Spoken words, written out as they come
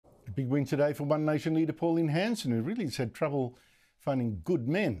Big win today for One Nation leader Pauline Hanson, who really has had trouble finding good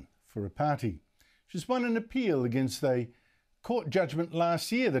men for a party. She's won an appeal against a court judgment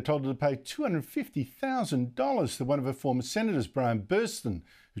last year that told her to pay $250,000 to one of her former senators, Brian Burston,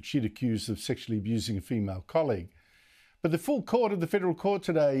 who she'd accused of sexually abusing a female colleague. But the full court of the federal court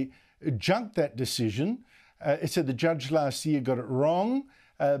today junked that decision. It said the judge last year got it wrong.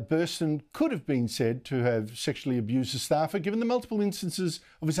 Burston could have been said to have sexually abused a staffer, given the multiple instances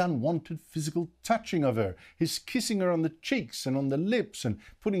of his unwanted physical touching of her, his kissing her on the cheeks and on the lips and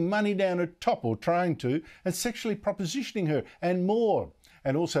putting money down her top or trying to, and sexually propositioning her and more.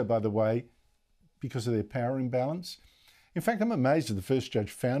 And also, by the way, because of their power imbalance. In fact, I'm amazed that the first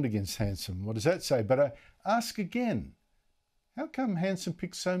judge found against Hanson. What does that say? But I ask again, how come Hanson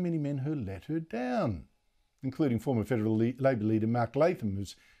picked so many men who let her down? Including former federal Labor leader Mark Latham, who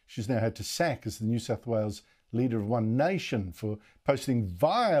she's now had to sack as the New South Wales leader of One Nation for posting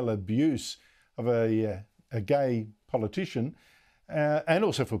vile abuse of a gay politician, and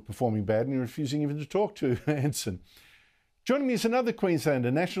also for performing badly and refusing even to talk to Hanson. Joining me is another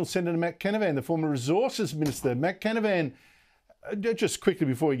Queenslander, National Senator Matt Canavan, the former Resources Minister. Matt Canavan, just quickly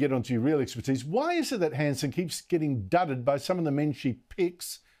before we get onto your real expertise, why is it that Hanson keeps getting dudded by some of the men she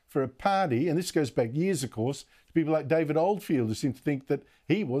picks for a party, and this goes back years, of course, to people like David Oldfield, who seem to think that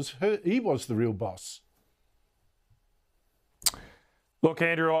he was the real boss? Look,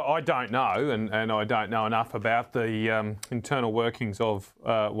 Andrew, I don't know, and I don't know enough about the internal workings of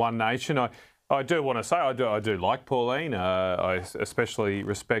One Nation. I do want to say I do like Pauline. I especially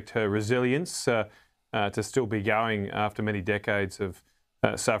respect her resilience to still be going after many decades of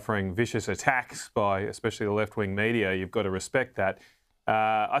suffering vicious attacks by especially the left-wing media. You've got to respect that.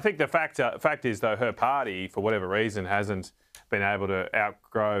 I think the fact is, though, her party, for whatever reason, hasn't been able to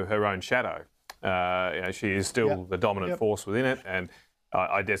outgrow her own shadow. She is still the dominant force within it, and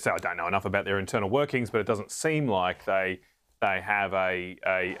I dare say I don't know enough about their internal workings, but it doesn't seem like they have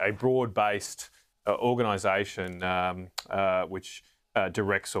a broad-based organisation which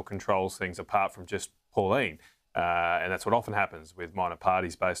directs or controls things apart from just Pauline, and that's what often happens with minor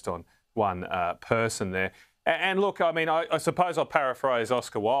parties based on one person there. And look, I mean, I suppose I'll paraphrase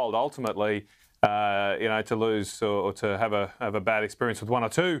Oscar Wilde. Ultimately, to lose or to have a bad experience with one or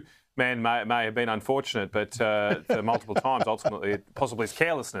two men may have been unfortunate, but multiple times, ultimately, possibly it's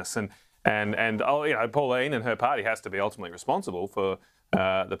carelessness. And Pauline and her party has to be ultimately responsible for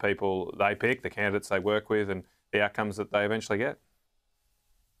the people they pick, the candidates they work with, and the outcomes that they eventually get.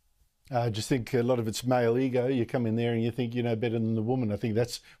 I just think a lot of it's male ego. You come in there and you think you know better than the woman. I think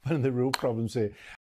that's one of the real problems there.